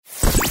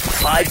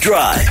5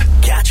 Drive.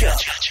 Catch up.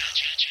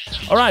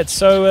 All right,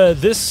 so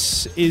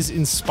this is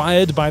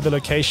inspired by the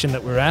location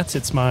that we're at.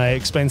 It's my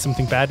Explain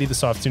Something Badly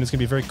this afternoon. It's going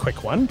to be a very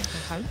quick one.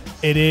 Okay.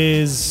 It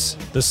is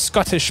the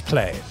Scottish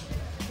play.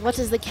 What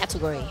is the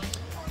category?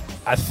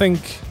 I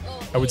think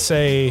I would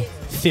say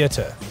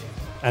theatre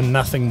and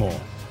nothing more.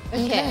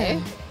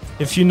 Okay.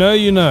 If you know,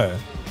 you know.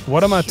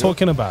 What am I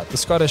talking about? The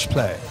Scottish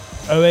play.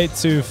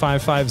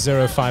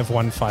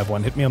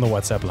 082-550-5151. Hit me on the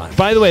WhatsApp line.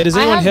 By the way, does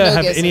anyone here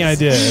have any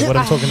idea what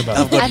I'm talking about?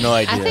 I've got no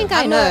idea. I think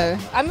I know.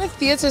 I'm a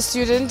theatre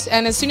student,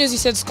 and as soon as you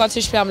said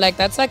Scottish play, I'm like,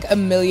 that's like a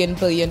million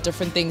billion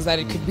different things that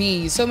it could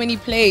be. So many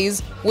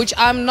plays, which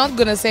I'm not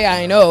going to say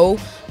I know,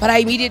 but I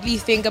immediately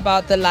think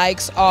about the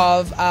likes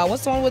of,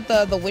 what's the one with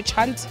the witch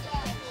hunt?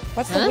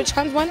 What's the witch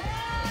hunt one?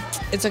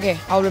 It's okay.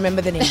 I'll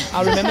remember the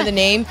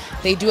name.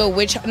 They do a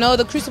witch. No,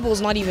 the Crucible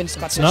is not even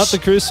Scottish. It's not the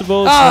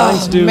Crucible. It's Oh,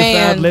 nothing to do man.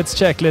 with that. Let's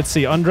check. Let's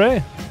see.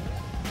 Andre?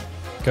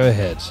 Go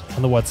ahead.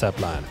 On the WhatsApp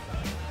line.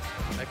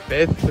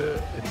 Macbeth,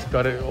 it's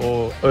got it,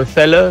 or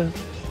Othello.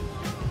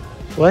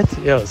 What?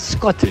 Yeah,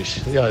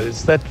 Scottish. Yeah,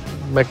 is that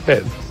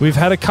Macbeth? We've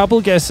had a couple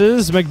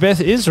guesses.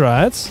 Macbeth is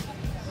right.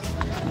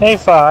 Hey,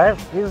 Five,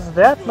 is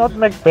that not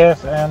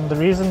Macbeth? And the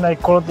reason they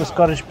call it the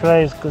Scottish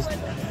play is because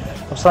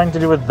of something to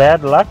do with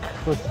bad luck,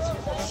 with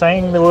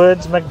saying the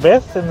words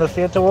Macbeth in the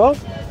theatre world.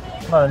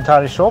 Not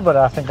entirely sure, but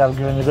I think I've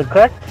given you a good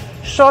crack.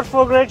 Shot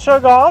for a great show,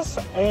 guys,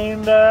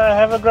 and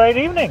have a great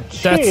evening.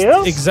 That's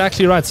Cheers.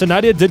 exactly right. So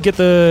Nadia did get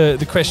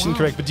the question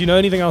correct, but do you know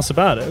anything else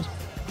about it?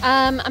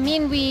 I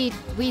mean, I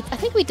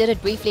think we did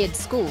it briefly at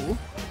school.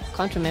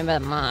 Can't remember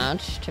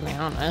much, to be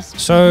honest.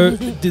 So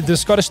the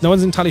Scottish, no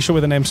one's entirely sure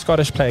where the name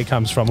Scottish play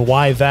comes from,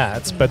 why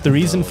that, but the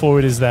reason for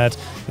it is that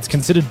it's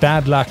considered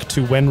bad luck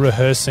to, when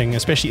rehearsing,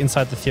 especially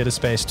inside the theatre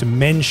space, to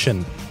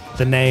mention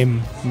the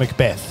name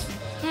Macbeth.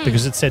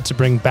 Because it's said to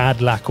bring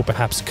bad luck or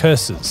perhaps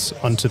curses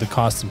onto the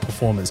cast and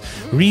performers.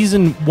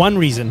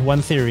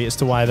 One theory as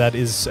to why that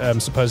is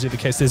supposedly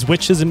the case. There's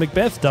witches in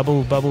Macbeth,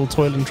 double bubble,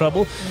 toil and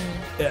trouble.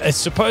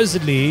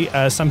 Supposedly,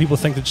 some people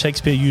think that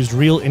Shakespeare used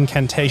real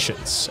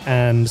incantations,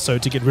 and so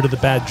to get rid of the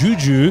bad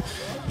juju,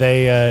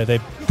 they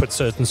put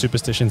certain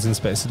superstitions in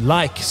space,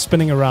 like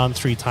spinning around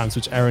 3 times,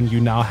 which Aaron, you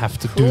now have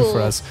to do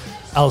for us.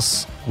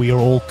 Else we are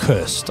all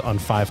cursed on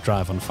 5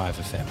 Drive on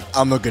 5FM.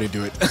 I'm not going to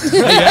do it.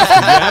 You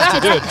have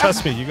to do it.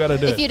 Trust me, you got to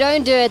do If it. you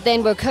don't do it,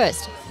 then we're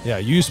cursed. Yeah,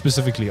 you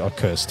specifically are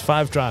cursed.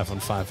 5 Drive on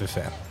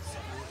 5FM.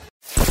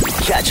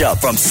 Catch up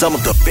from some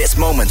of the best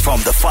moments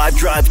from the 5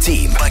 Drive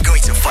team by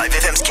going to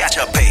 5FM's catch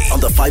up page on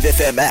the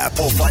 5FM app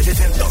or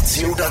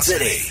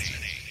 5FM.co.za.